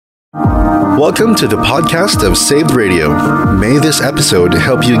Welcome to the podcast of Saved Radio. May this episode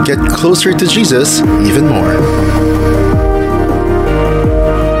help you get closer to Jesus even more.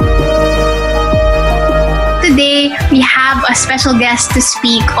 Today, we have a special guest to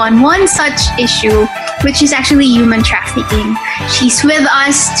speak on one such issue, which is actually human trafficking. She's with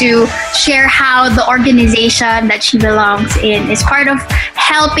us to share how the organization that she belongs in is part of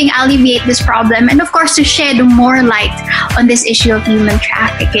helping alleviate this problem, and of course to shed more light on this issue of human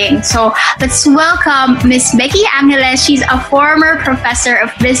trafficking. So let's welcome Miss Becky Angeles. She's a former professor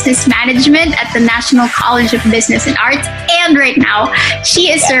of business management at the National College of Business and Arts, and right now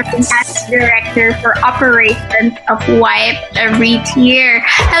she is serving as director for operations of Wipe Every Tear.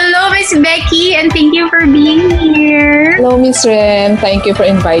 Hello, Miss Becky, and thank you for being here. Hello, Miss Ren. Thank you for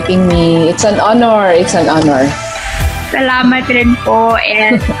inviting me. It's an honor. Salamat rin po.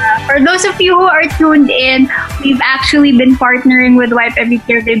 And for those of you who are tuned in, we've actually been partnering with Wipe Every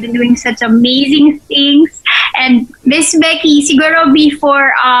Tear. They've been doing such amazing things. And Miss Becky, siguro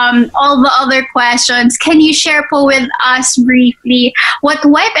before all the other questions, can you share po with us briefly what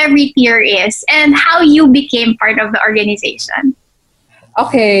Wipe Every Tear is and how you became part of the organization?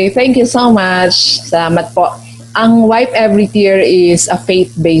 Okay, thank you so much. Salamat po. Ang Wipe Every Tear is a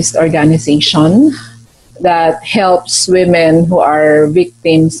faith-based organization that helps women who are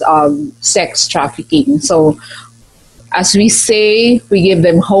victims of sex trafficking. So, as we say, we give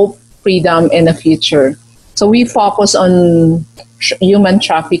them hope, freedom, and a future. So, we focus on human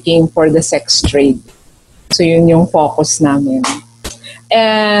trafficking for the sex trade. So, yun yung focus namin.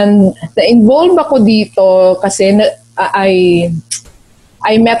 And na-involve ako dito kasi I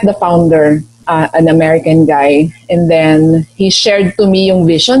met the founder, an American guy, and then he shared to me yung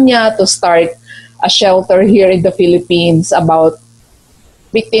vision niya to start a shelter here in the Philippines about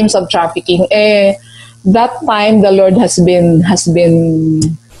victims of trafficking. That time the Lord has been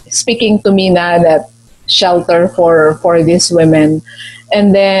speaking to me na that shelter for these women,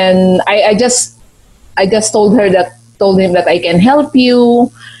 and then I just told him that I can help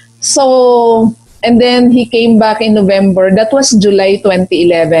you. So, and then he came back in November. That was July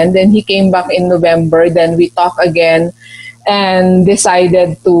 2011. Then he came back in November. Then we talked again and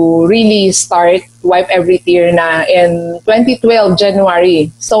decided to really start Wipe Every Tear na in 2012,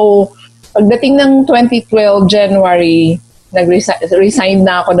 January. So, pagdating ng 2012, January, nag-resign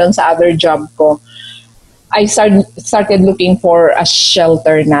na ako doon sa other job ko. I started looking for a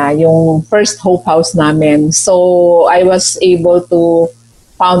shelter na, yung first Hope House namin. So, I was able to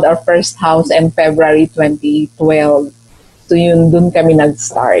found our first house in February 2012. So, yun, dun kami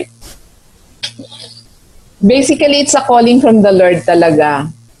nag-start. Basically, it's a calling from the Lord talaga.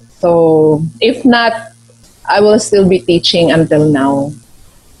 So, if not, I will still be teaching until now.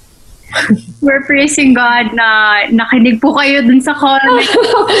 We're praising God na nakinig po kayo dun sa call.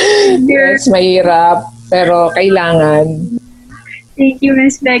 Yes, mahirap, pero kailangan. Thank you,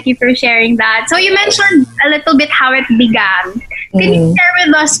 Miss Becky, for sharing that. So, you mentioned a little bit how it began. Can you share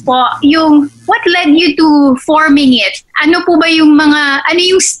with us po yung what led you to forming it? Ano po ba yung ano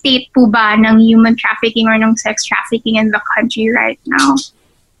yung state po ba ng human trafficking or ng sex trafficking in the country right now?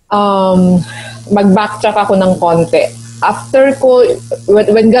 Mag-backtrack ako ng konti. After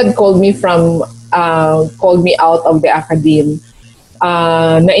when God called me out of the academe,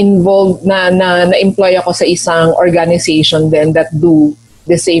 na-employ ako sa isang organization then that do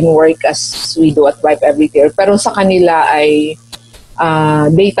the same work as we do at Wipe Every Tear. Pero sa kanila ay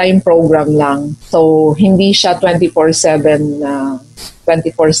daytime program lang. So, hindi siya 24/7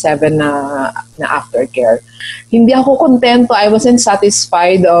 na aftercare. Hindi ako kontento. I wasn't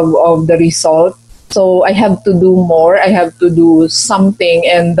satisfied of the result. So, I have to do more. I have to do something.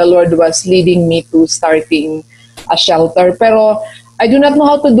 And the Lord was leading me to starting a shelter. Pero, I do not know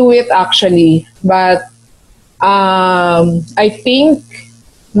how to do it actually. But, I think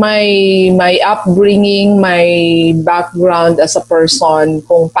my upbringing, my background as a person,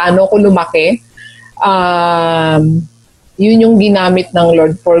 kung paano ko lumaki, yun yung ginamit ng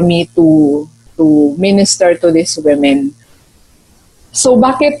Lord for me to minister to these women. So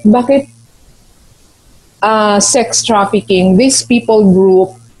bakit sex trafficking? This people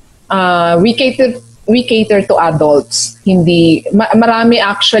group, we cater to adults. Hindi marami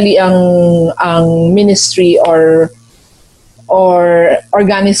actually ang ministry or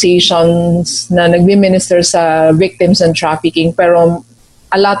organizations na nagmi-minister sa victims and trafficking, pero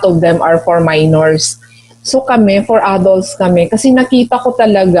a lot of them are for minors. So kami, for adults kami, kasi nakita ko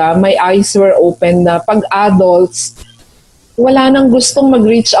talaga, my eyes were open na pag adults, wala nang gustong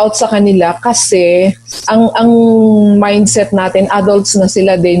mag-reach out sa kanila kasi ang mindset natin, adults na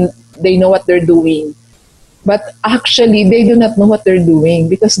sila, they know what they're doing. But actually, they do not know what they're doing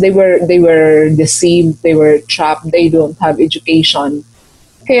because they were deceived, they were trapped, they don't have education.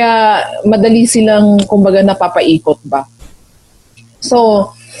 Kaya madali silang kumbaga napapaikot ba. So,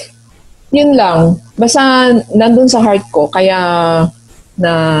 yun lang. Basta nandun sa heart ko kaya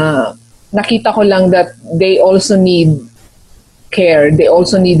na nakita ko lang that they also need care, they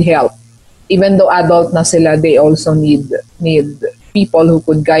also need help. Even though adult na sila, they also need people who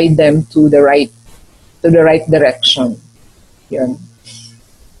could guide them to the right direction. Yun.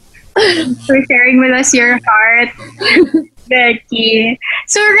 For sharing with us your heart, Becky.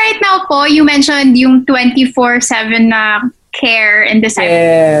 So right now po, you mentioned yung 24/7 na care in the center.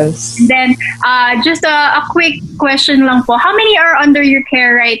 Yes. And then, just a quick question lang po. How many are under your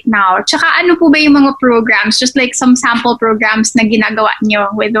care right now? Tsaka ano po ba yung mga programs? Just like some sample programs na ginagawa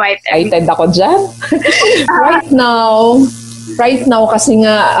nyo with White Every. Excited ako dyan. Right now, kasi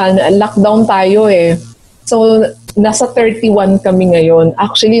nga lockdown tayo eh. So, nasa 31 kami ngayon.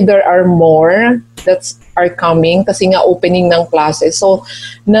 Actually, there are more that are coming kasi nga opening ng classes. So,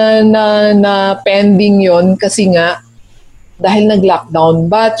 na pending yon kasi nga dahil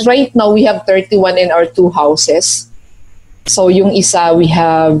nag-lockdown. But right now, we have 31 in our 2 houses. So, yung isa, we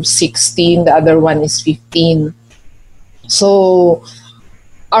have 16. The other one is 15. So,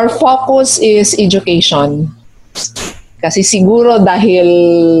 our focus is education. Kasi siguro dahil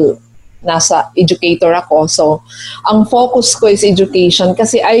nasa educator ako, so ang focus ko is education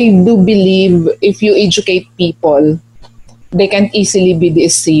kasi I do believe if you educate people, they can easily be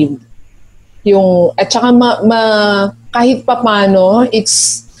deceived. At saka kahit papano,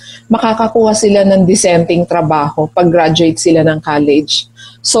 it's makakakuha sila ng dissenting trabaho pag graduate sila ng college.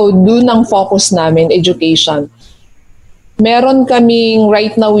 So, doon ang focus namin, education. Meron kaming,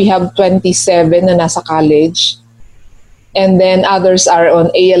 right now we have 27 na nasa college. And then others are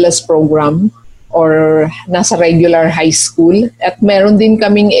on ALS program or nasa regular high school. At meron din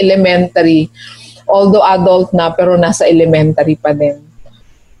kaming elementary, although adult na pero nasa elementary pa din.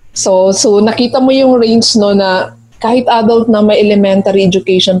 So nakita mo yung range no na kahit adult na may elementary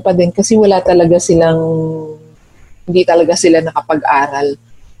education pa din kasi hindi talaga sila nakapag-aral.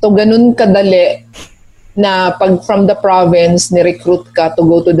 So ganun kadali na pag from the province, ni-recruit ka to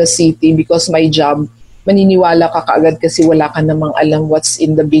go to the city because my job, maniniwala ka kaagad kasi wala ka namang alam what's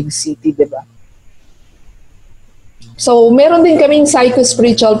in the big city, di ba? So, meron din kaming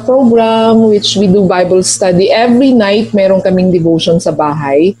psycho-spiritual program which we do Bible study. Every night, meron kaming devotion sa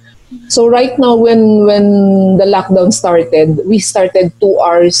bahay. So, right now, when the lockdown started, we started 2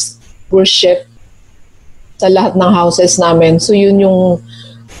 hours worship sa lahat ng houses namin. So, yun yung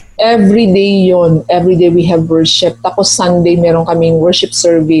everyday yun. Everyday we have worship. Tapos, Sunday, meron kaming worship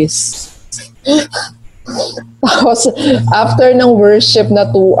service. Tapos, after ng worship na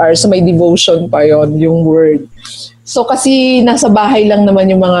 2 hours, may devotion pa yon yung word. So, kasi nasa bahay lang naman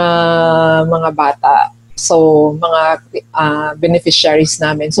yung mga bata. So, mga beneficiaries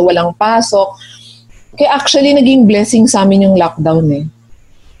namin. So, walang pasok. Kaya actually, naging blessing sa amin yung lockdown eh.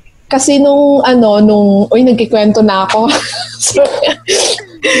 Kasi nagkikwento na ako. So,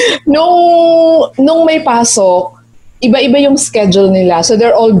 nung may pasok, iba-iba yung schedule nila. So,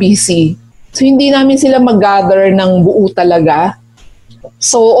 they're all busy. So, hindi namin sila mag-gather ng buo talaga.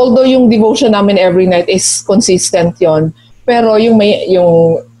 So, although yung devotion namin every night is consistent yon, pero yung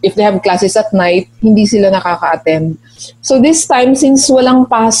if they have classes at night, hindi sila nakaka-attend. So, this time, since walang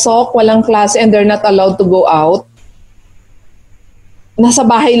pasok, walang class, and they're not allowed to go out, nasa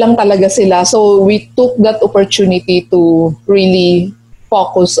bahay lang talaga sila. So, we took that opportunity to really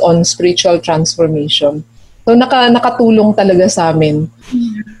focus on spiritual transformation. So, nakatulong talaga sa amin.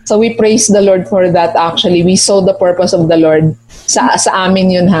 So, we praise the Lord for that actually. We saw the purpose of the Lord. Sa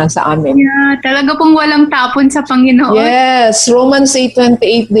amin yun ha, sa amin. Yeah, talaga pong walang tapon sa Panginoon. Yes, Romans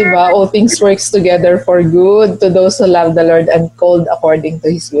 8:28, di ba? All things works together for good to those who love the Lord and called according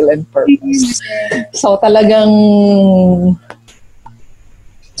to His will and purpose. So, talagang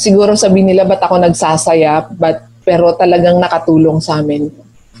siguro sabihin nila, ba't ako nagsasaya? Pero talagang nakatulong sa amin.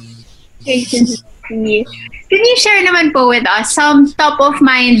 Can you share naman po with us some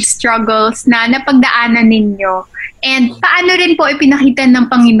top-of-mind struggles na napagdaanan ninyo? And paano rin po ipinakita ng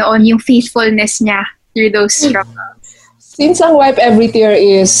Panginoon yung faithfulness niya through those struggles? Since ang Wipe Every Tear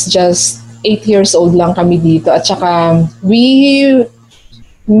is just 8 years old lang kami dito, at saka we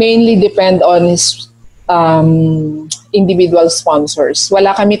mainly depend on his individual sponsors.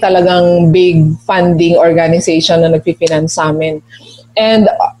 Wala kami talagang big funding organization na nagpifinance sa amin. And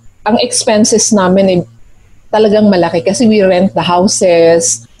ang expenses namin talagang malaki kasi we rent the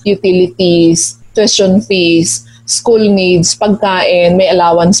houses, utilities, tuition fees, school needs, pagkain, may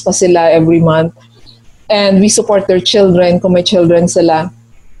allowance pa sila every month. And we support their children kung may children sila.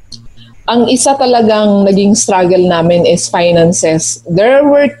 Ang isa talagang naging struggle namin is finances. There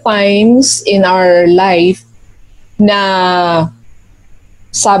were times in our life na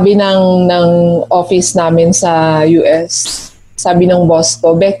sabi ng office namin sa US, sabi ng boss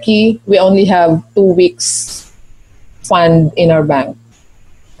ko, Becky, we only have 2 weeks fund in our bank.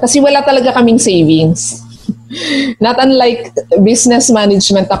 Kasi wala talaga kaming savings. Not unlike business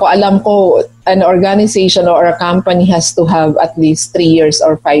management, ako alam ko an organization or a company has to have at least 3 years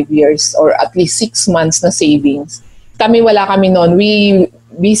or 5 years or at least 6 months na savings. Kami wala kami noon. We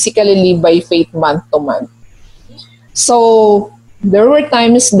basically live by faith month to month. So, there were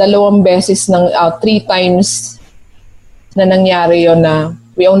times, 2 beses, 3 times na nangyari yon na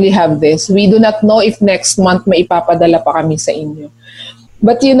we only have this. We do not know if next month may ipapadala pa kami sa inyo.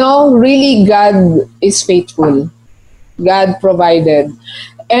 But really God is faithful. God provided.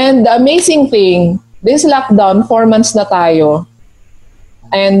 And the amazing thing, this lockdown, 4 months na tayo,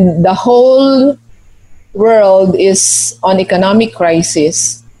 and the whole world is on economic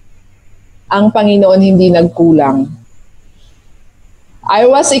crisis. Ang Panginoon hindi nagkulang. I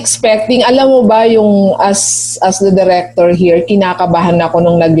was expecting, alam mo ba yung as the director here, kinakabahan ako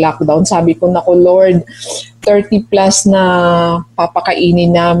nung nag-lockdown. Sabi ko, naku Lord, 30 plus na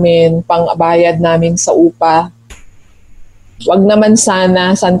papakainin namin, pang-bayad namin sa upa. Wag naman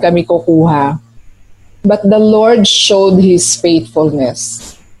sana, saan kami kukuha. But the Lord showed His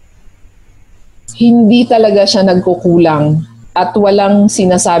faithfulness. Hindi talaga siya nagkukulang at walang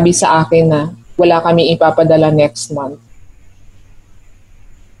sinasabi sa akin na wala kami ipapadala next month.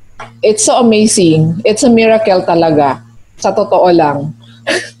 It's so amazing. It's a miracle talaga. Sa totoo lang.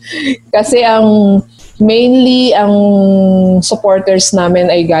 Kasi mainly ang supporters namin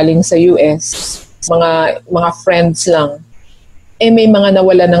ay galing sa US. Mga friends lang. May mga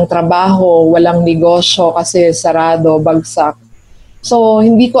nawala ng trabaho, walang negosyo kasi sarado, bagsak. So,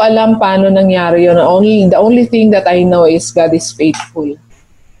 hindi ko alam paano nangyari yun. The only thing that I know is God is faithful.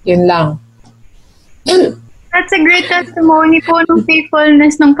 Yun lang. That's a great testimony po ng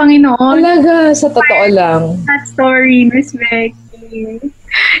faithfulness ng Panginoon. Talaga, sa totoo lang. That story, Miss Becky.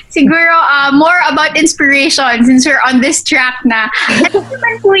 Siguro, more about inspiration since we're on this track na. Ano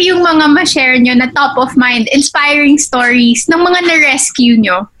naman po yung mga ma-share nyo na top of mind, inspiring stories ng mga na-rescue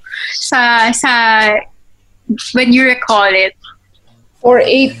nyo sa when you recall it? For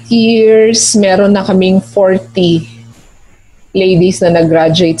 8 years, meron na kaming 40 ladies na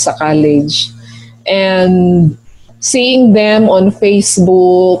nag-graduate sa college. And seeing them on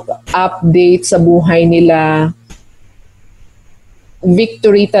Facebook, updates sa buhay nila,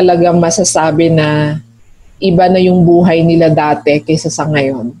 victory talaga masasabi na iba na yung buhay nila dati kaysa sa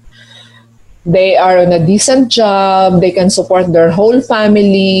ngayon. They are on a decent job, they can support their whole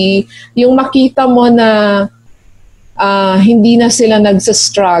family. Yung makita mo na hindi na sila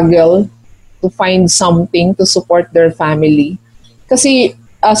nagsa-struggle to find something to support their family. Kasi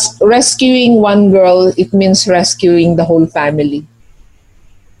as rescuing one girl, it means rescuing the whole family.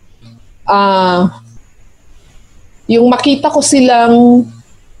 Yung makita ko silang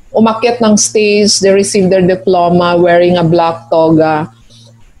umakyat ng stage, they received their diploma wearing a black toga,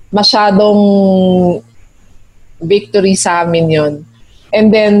 masyadong victory sa amin yon.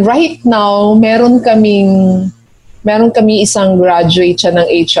 And then right now, meron kami isang graduate siya ng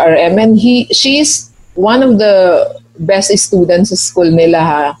HRM, and she is one of the best students sa school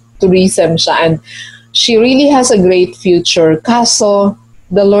nila, tourism siya, and she really has a great future. Kaso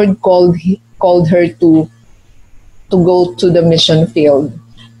the Lord called her to go to the mission field.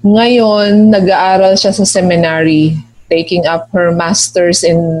 Ngayon, nag-aaral siya sa seminary, taking up her master's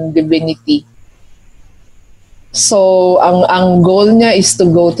in divinity. So, ang goal niya is to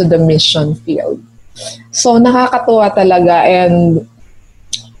go to the mission field. So, nakakatuwa talaga, and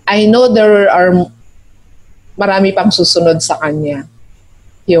I know there are marami pang susunod sa kanya.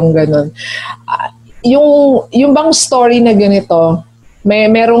 Yung ganun. Yung bang story na ganito,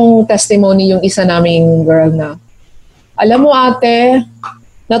 merong testimony yung isa naming girl na, alam mo ate,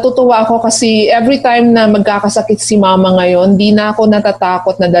 natutuwa ako kasi every time na magkakasakit si mama ngayon, di na ako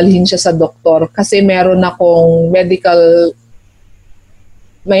natatakot na dalhin siya sa doktor kasi meron akong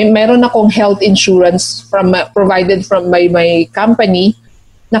health insurance provided from my company,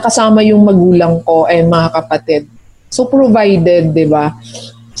 nakasama yung magulang ko and mga kapatid. So provided, 'di ba?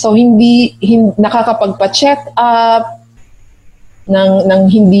 So hindi nakakapagpa-check up nang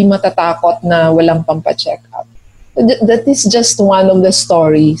hindi matatakot na walang pampa-check up. That is just one of the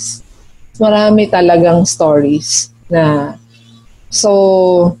stories. Marami talagang stories na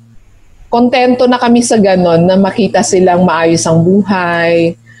so kontento na kami sa ganon na makita silang maayos ang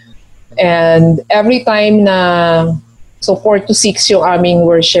buhay. And every time na, so 4 to 6 yung aming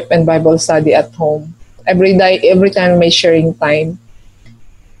worship and Bible study at home. Every time may sharing time.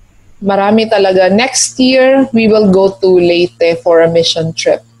 Marami talaga. Next year, we will go to Leyte for a mission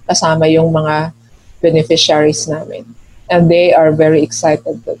trip. Kasama yung mga beneficiaries namin. And they are very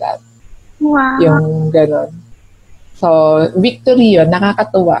excited to that. Wow. Yung ganon. So, victory yun.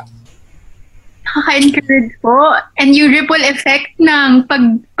 Nakakatuwa. Nakaka-encourage po. And yung ripple effect ng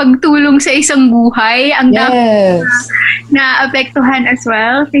pagtulong sa isang buhay, ang dami na apektuhan as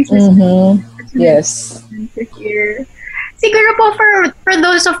well. Yes. To hear. Siguro po for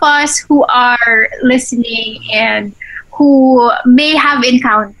those of us who are listening and who may have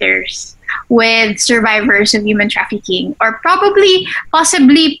encounters with survivors of human trafficking or possibly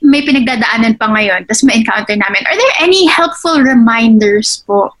may pinagdadaanan pa ngayon tapos ma-encounter namin, are there any helpful reminders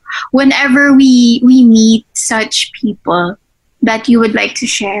po whenever we meet such people that you would like to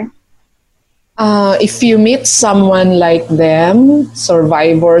share? If you meet someone like them,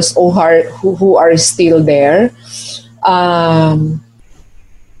 survivors who are still there,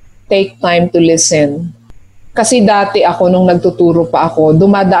 take time to listen. Kasi dati ako, nung nagtuturo pa ako,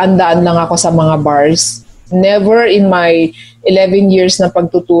 dumadaan-daan lang ako sa mga bars. Never in my 11 years na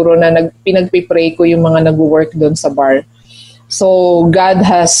pagtuturo na pinagpipray ko yung mga nag-work doon sa bar. So, God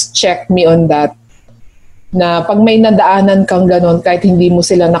has checked me on that. Na pag may nadaanan kang ganon, kahit hindi mo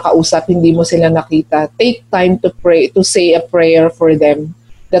sila nakausap, hindi mo sila nakita, take time to pray, to say a prayer for them.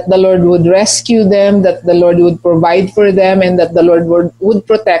 That the Lord would rescue them, that the Lord would provide for them, and that the Lord would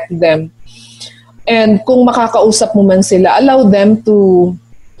protect them. And kung makakausap mo man sila, allow them to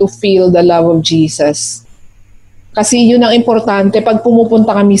feel the love of Jesus. Kasi yun ang importante. Pag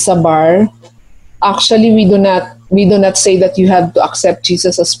pumupunta kami sa bar, actually we do not say that you have to accept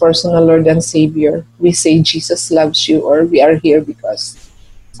Jesus as personal Lord and Savior. We say Jesus loves you, or we are here because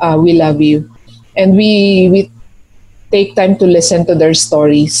we love you. And we take time to listen to their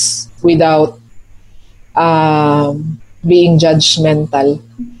stories without being judgmental.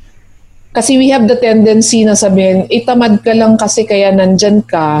 Kasi we have the tendency na sabihin, itamad ka lang kasi kaya nandyan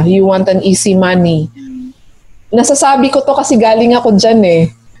ka, you want an easy money. Nasasabi ko to kasi galing ako dyan eh.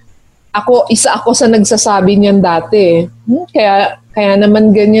 Isa ako sa nagsasabi niyan dati. Kaya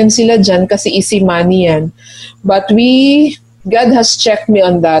naman ganyan sila dyan kasi easy money yan. But God has checked me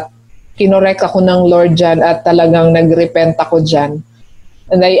on that. Kinorek ako ng Lord dyan at talagang nagrepent ako dyan.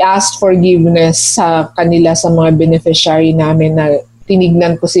 And I asked forgiveness sa kanila, sa mga beneficiary namin na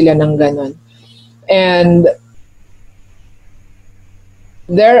tinignan ko sila ng ganon. And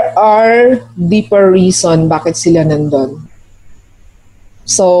there are deeper reason bakit sila nandun.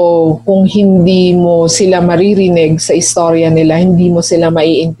 So, kung hindi mo sila maririnig sa istorya nila, hindi mo sila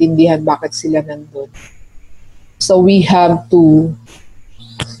maiintindihan bakit sila nandun. So, we have to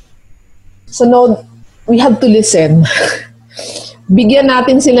listen. Bigyan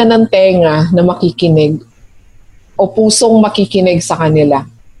natin sila ng tenga na makikinig o pusong makikinig sa kanila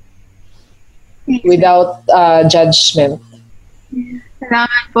without judgment.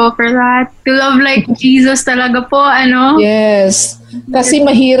 Salamat po for that. To love like Jesus talaga po, ano? Yes. Kasi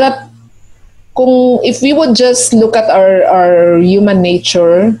mahirap if we would just look at our human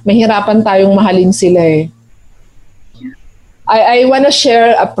nature, mahirapan tayong mahalin sila eh. I wanna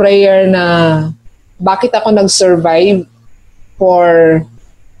share a prayer na bakit ako nag-survive for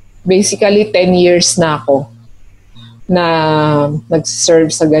basically 10 years na ako na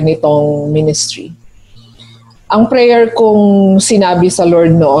nag-serve sa ganitong ministry. Ang prayer kong sinabi sa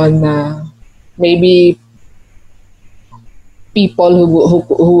Lord noon na maybe people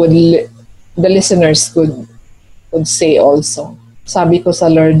who would the listeners could say also. Sabi ko sa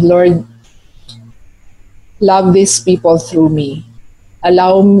Lord, love these people through me.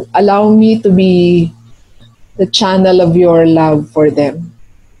 Allow me to be the channel of your love for them.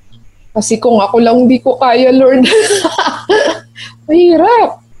 Kasi kung ako lang di ko kaya, Lord,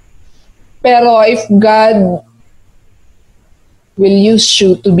 mahirap. Pero if God will use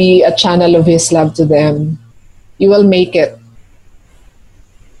you to be a channel of His love to them, you will make it.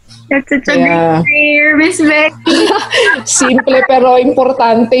 That's such a great prayer, Miss Becky. Simple pero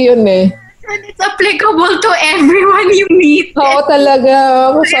importante yun eh. And it's applicable to everyone you meet. Oo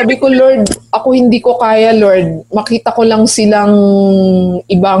talaga. Sabi ko, Lord, ako hindi ko kaya, Lord. Makita ko lang silang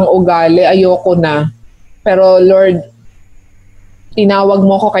ibang ugali. Ayoko na. Pero Lord, tinawag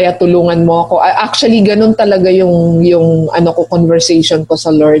mo ako kaya tulungan mo ako. Actually, ganun talaga yung conversation ko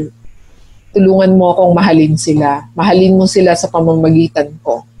sa Lord. Tulungan mo akong mahalin sila. Mahalin mo sila sa pamamagitan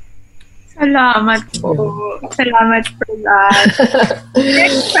ko. Salamat po. Salamat for that.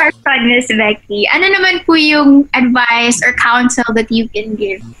 Next question, Miss Becky. Ano naman po yung advice or counsel that you can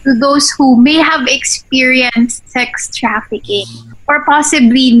give to those who may have experienced sex trafficking or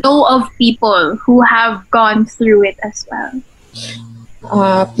possibly know of people who have gone through it as well?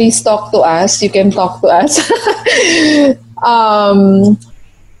 Please talk to us. You can talk to us.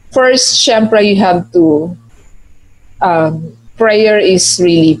 First, syempre, you have to prayer is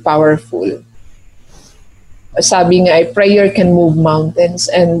really powerful. Sabi nga, prayer can move mountains,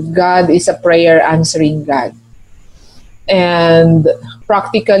 and God is a prayer answering God. And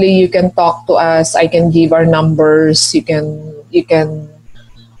practically, you can talk to us. I can give our numbers. You can.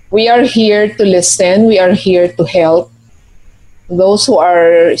 We are here to listen. We are here to help those who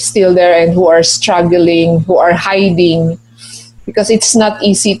are still there and who are struggling, who are hiding, because it's not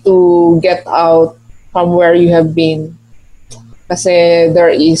easy to get out from where you have been. Kasi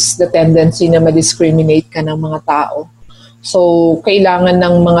there is the tendency na ma-discriminate ka ng mga tao. So, kailangan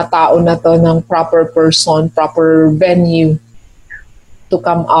ng mga tao na to ng proper person, proper venue to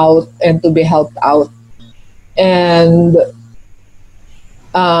come out and to be helped out. And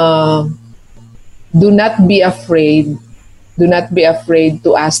do not be afraid. Do not be afraid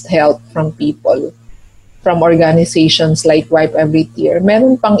to ask help from people, from organizations like Wipe Every Tear.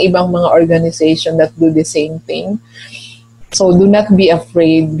 Meron pang ibang mga organization that do the same thing. So do not be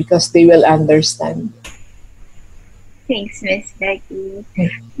afraid because they will understand. Thanks, Miss Becky.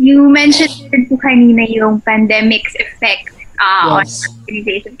 You mentioned po kanina yung pandemic's effect on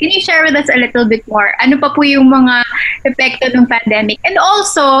organization. Can you share with us a little bit more? Ano pa po yung mga epekto ng pandemic? And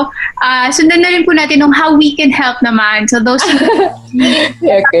also, sundan na rin po natin ng how we can help naman. So those who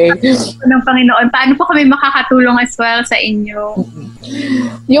okay. ng Panginoon, paano po kami makakatulong as well sa inyo?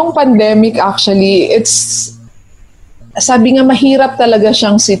 Yung pandemic actually, sabi nga mahirap talaga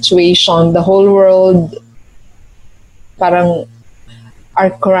siyang situation. The whole world parang are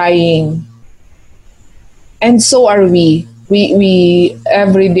crying. And so are we. We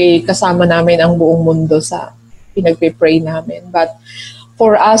every day kasama namin ang buong mundo sa pinagpe-pray namin. But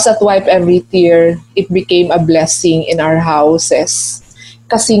for us at Wipe Every Tear, it became a blessing in our houses.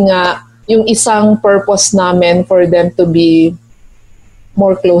 Kasi nga, yung isang purpose namin for them to be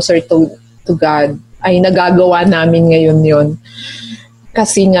more closer to God, ay nagagawa namin ngayon yon.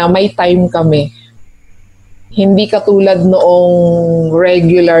 Kasi nga may time kami. Hindi katulad noong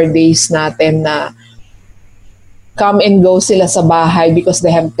regular days natin na come and go sila sa bahay because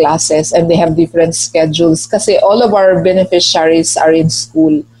they have classes and they have different schedules. Kasi all of our beneficiaries are in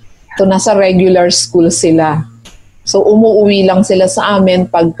school. So nasa regular school sila. So umuwi lang sila sa amin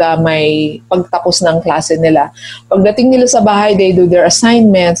pagtapos ng klase nila. Pagdating nila sa bahay, they do their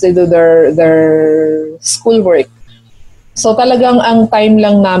assignments, they do their schoolwork. So talagang ang time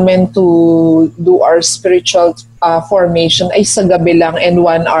lang namin to do our spiritual formation ay sa gabi lang and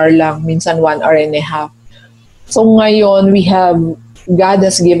 1 hour lang, minsan 1 hour and a half. So ngayon, God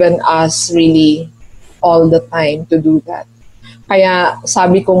has given us really all the time to do that. Kaya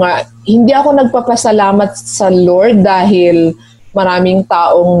sabi ko nga, hindi ako nagpapasalamat sa Lord dahil maraming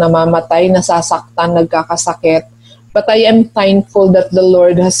taong namamatay, nasasaktan, nagkakasakit. But I am thankful that the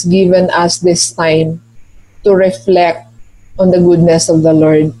Lord has given us this time to reflect on the goodness of the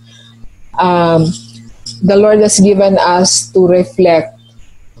Lord. The Lord has given us to reflect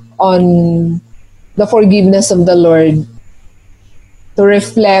on the forgiveness of the Lord, to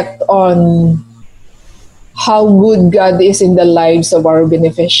reflect on how good God is in the lives of our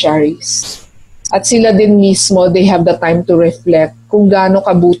beneficiaries. At sila din mismo, they have the time to reflect kung gaano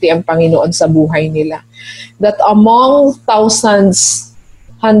kabuti ang Panginoon sa buhay nila. That among thousands,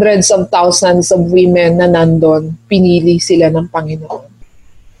 hundreds of thousands of women na nandun, pinili sila ng Panginoon.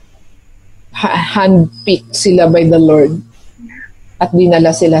 Handpicked sila by the Lord at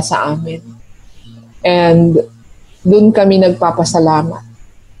dinala sila sa amin. And dun kami nagpapasalamat.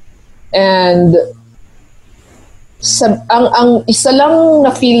 And ang isa lang na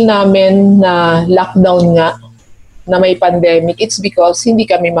feel namin na lockdown nga, na may pandemic, it's because hindi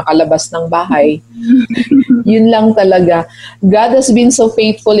kami makalabas ng bahay. Yun lang talaga. God has been so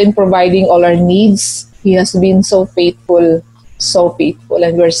faithful in providing all our needs. He has been so faithful,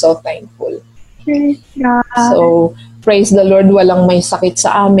 and we're so thankful. So, praise the Lord, walang may sakit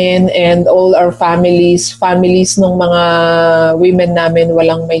sa amin, and all our families ng mga women namin,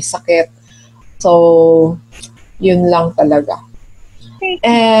 walang may sakit. So, yun lang talaga.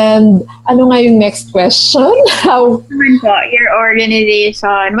 And ano nga yung next question? How? Your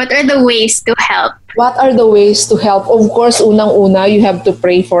organization, what are the ways to help? What are the ways to help? Of course, unang-una, you have to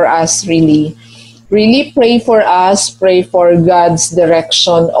pray for us, really. really pray for us, pray for God's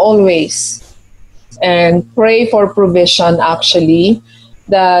direction always, and pray for provision actually,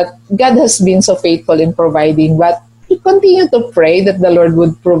 that God has been so faithful in providing, but we continue to pray that the Lord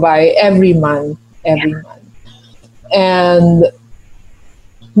would provide every month. And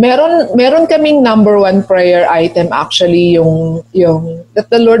meron kaming number one prayer item actually, yung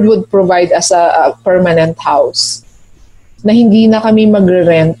that the Lord would provide us a permanent house, na hindi na kami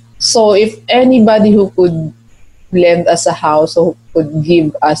magre-rent. So if anybody who could lend us a house, or who could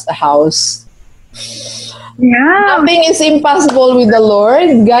give us a house, nothing is impossible with the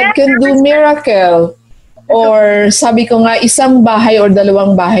Lord. God can do miracle. Or sabi ko nga, isang bahay or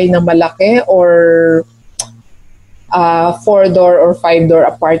dalawang bahay na malaki, or 4-door or 5-door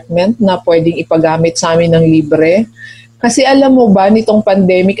apartment na pwedeng ipagamit sa amin ng libre. Kasi alam mo ba, nitong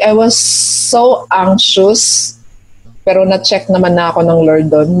pandemic, I was so anxious, pero na-check naman na ako ng Lord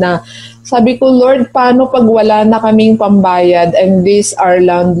doon, na sabi ko, Lord, paano pag wala na kaming pambayad and these our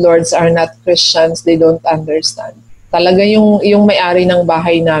landlords are not Christians, they don't understand. Talaga yung may-ari ng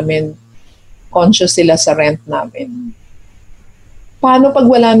bahay namin, conscious sila sa rent namin. Paano pag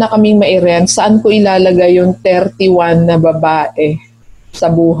wala na kaming mai-rent? Saan ko ilalagay yung 31 na babae sa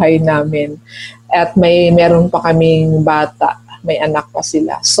buhay namin? At meron pa kaming bata, may anak pa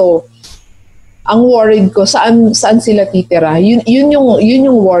sila. So, ang worried ko, saan sila titira? Yun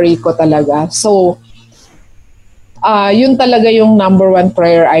yung worry ko talaga. So, yun talaga yung number one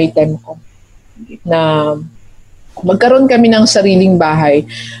prayer item ko. Na magkaroon kami ng sariling bahay.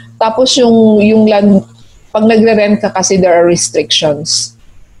 Tapos yung land, pag nagre-rent ka kasi there are restrictions.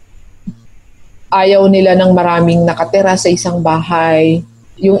 Ayaw nila ng maraming nakatira sa isang bahay.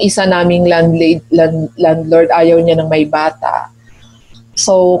 Yung isa naming landlord, ayaw niya ng may bata.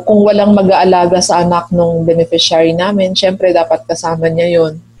 So, kung walang mag-aalaga sa anak ng beneficiary namin, syempre dapat kasama niya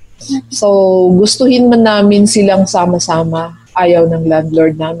yun. So, gustuhin man namin silang sama-sama, ayaw ng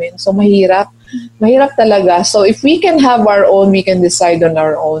landlord namin. So, mahirap. Mahirap talaga. So, if we can have our own, we can decide on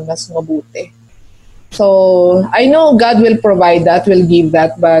our own, mas mabuti. So, I know God will provide that, will give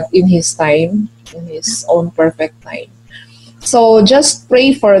that, but in His time, in His own perfect time. So, just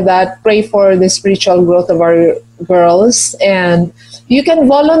pray for that. Pray for the spiritual growth of our girls. And you can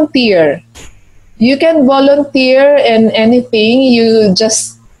volunteer. You can volunteer in anything. You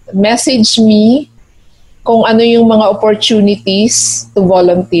just message me kung ano yung mga opportunities to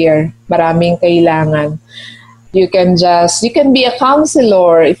volunteer. Maraming kailangan. You can be a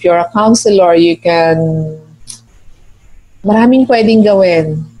counselor. If you're a counselor, maraming pwedeng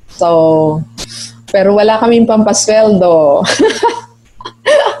gawin. So, pero wala kaming pampasweldo.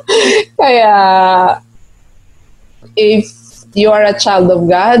 Kaya, if you are a child of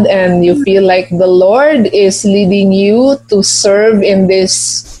God and you feel like the Lord is leading you to serve in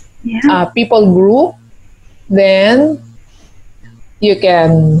this people group, then you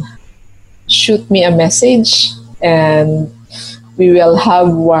can shoot me a message and we will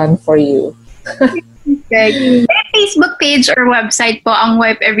have one for you. May Facebook page or website po ang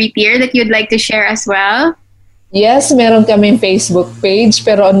Wipe Every Tear that you'd like to share as well? Yes, meron kaming Facebook page,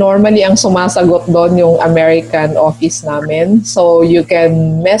 pero normally ang sumasagot doon yung American office namin. So you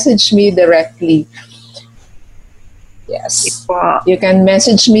can message me directly. Yes. You can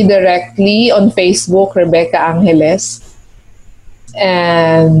message me directly on Facebook, Rebecca Angeles.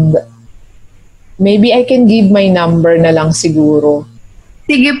 And maybe I can give my number na lang siguro.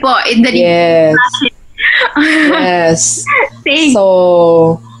 Sige po. Yes. Yes.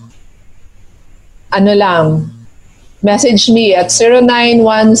 So, ano lang, message me at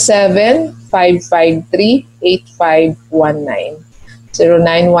 0917-553-8519.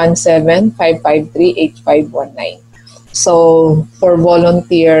 0917-553-8519. So, for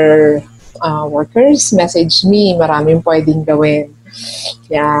volunteer workers, message me. Maraming pwedeng gawin.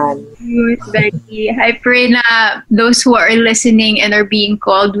 Yan. Becky, I pray na those who are listening and are being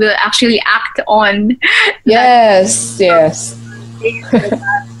called will actually act on. Yes, yes.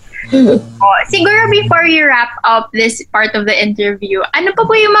 Siguro before you wrap up this part of the interview, ano pa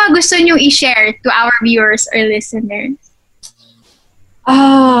po yung mga gusto nyo i-share to our viewers or listeners?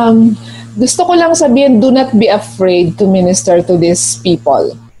 Gusto ko lang sabihin, do not be afraid to minister to these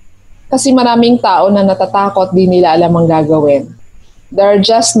people. Kasi maraming tao na natatakot, di nila alam ang gagawin. They're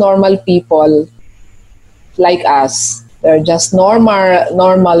just normal people like us. They're just normal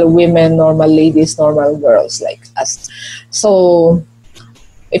women, normal ladies, normal girls like us. So,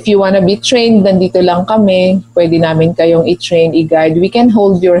 if you wanna be trained, nandito lang kami. Pwede namin kayong i-train, i-guide. We can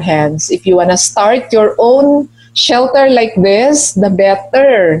hold your hands. If you wanna start your own shelter like this, the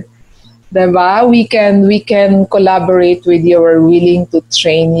better. Diba? We can collaborate with you. We're willing to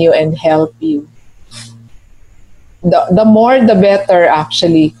train you and help you. the more the better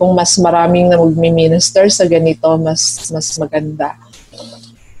actually. Kung mas maraming na magmi-minister sa ganito, mas maganda.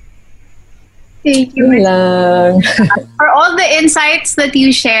 Thank you. Yun lang. For all the insights that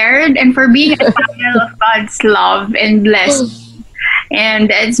you shared and for being a channel of God's love and blessing.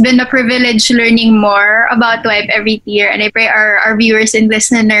 And it's been a privilege learning more about Wipe Every Tear. And I pray our viewers and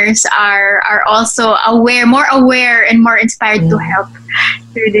listeners are also more aware and more inspired to help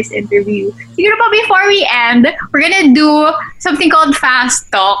through this interview. Siguro pa before we end, we're gonna do something called Fast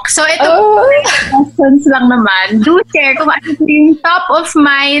Talk. So ito questions lang naman. Do share kung ano yung top of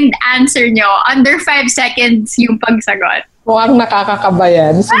mind answer nyo. Under 5 seconds yung pagsagot. Mukhang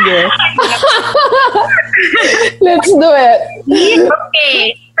nakakakabayan. Sige. Let's do it.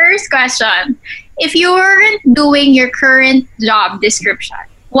 Okay. First question. If you weren't doing your current job description,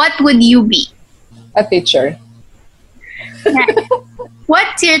 what would you be? A teacher. Next.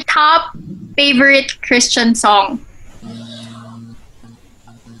 What's your top favorite Christian song?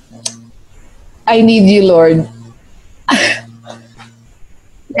 I Need You, Lord.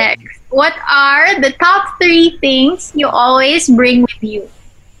 Next. What are the top 3 things you always bring with you?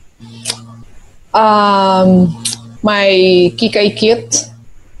 My Kikay kit,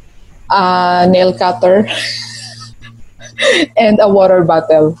 nail cutter, and a water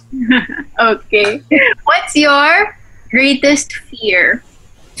bottle. Okay. What's your greatest fear?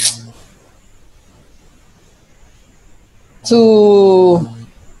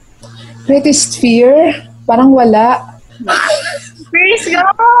 Greatest fear? Parang wala. Praise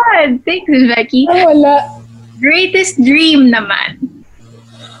God! Thanks, Becky. Parang wala. Greatest dream naman?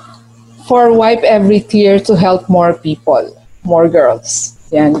 For Wipe Every Tear to help more people, more girls.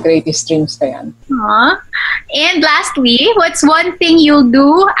 Yan, greatest dreams ka yan. Aww. And lastly, what's one thing you'll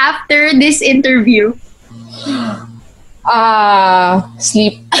do after this interview?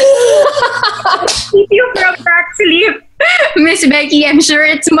 Sleep. Keep you from that sleep. Miss Becky, I'm sure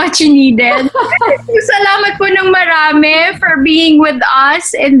it's much needed. Salamat po ng marami for being with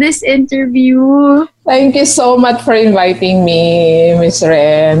us in this interview. Thank you so much for inviting me, Miss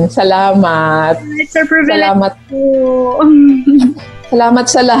Ren. Salamat. It's a privilege. Salamat po. Salamat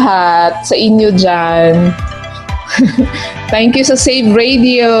sa lahat, sa inyo dyan. Thank you sa Save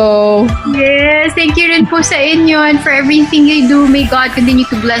Radio. Yes, thank you rin po sa inyo and for everything you do. May God continue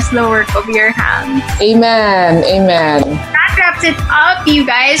to bless the work of your hands. Amen. Amen. That wraps it up, you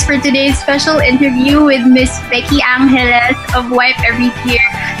guys, for today's special interview with Miss Becky Angeles of Wipe Every Tear.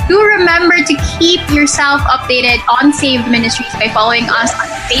 Do remember to keep yourself updated on Saved Ministries by following us on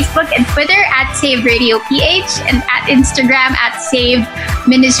Facebook and Twitter at Saved Radio PH and at Instagram at Saved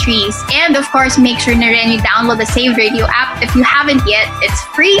Ministries. And of course, make sure na rin you download the Saved Radio app if you haven't yet. It's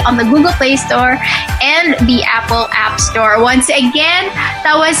free on the Google Play Store and the Apple App Store. Once again,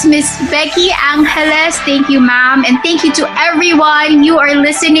 that was Miss Becky Angeles. Thank you, ma'am. And thank you to everyone. You are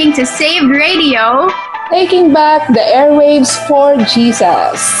listening to Saved Radio. Taking back the airwaves for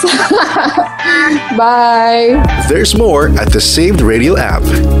Jesus. Bye. There's more at the Saved Radio app.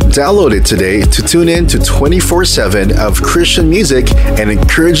 Download it today to tune in to 24/7 of Christian music and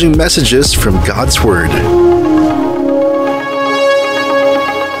encouraging messages from God's Word.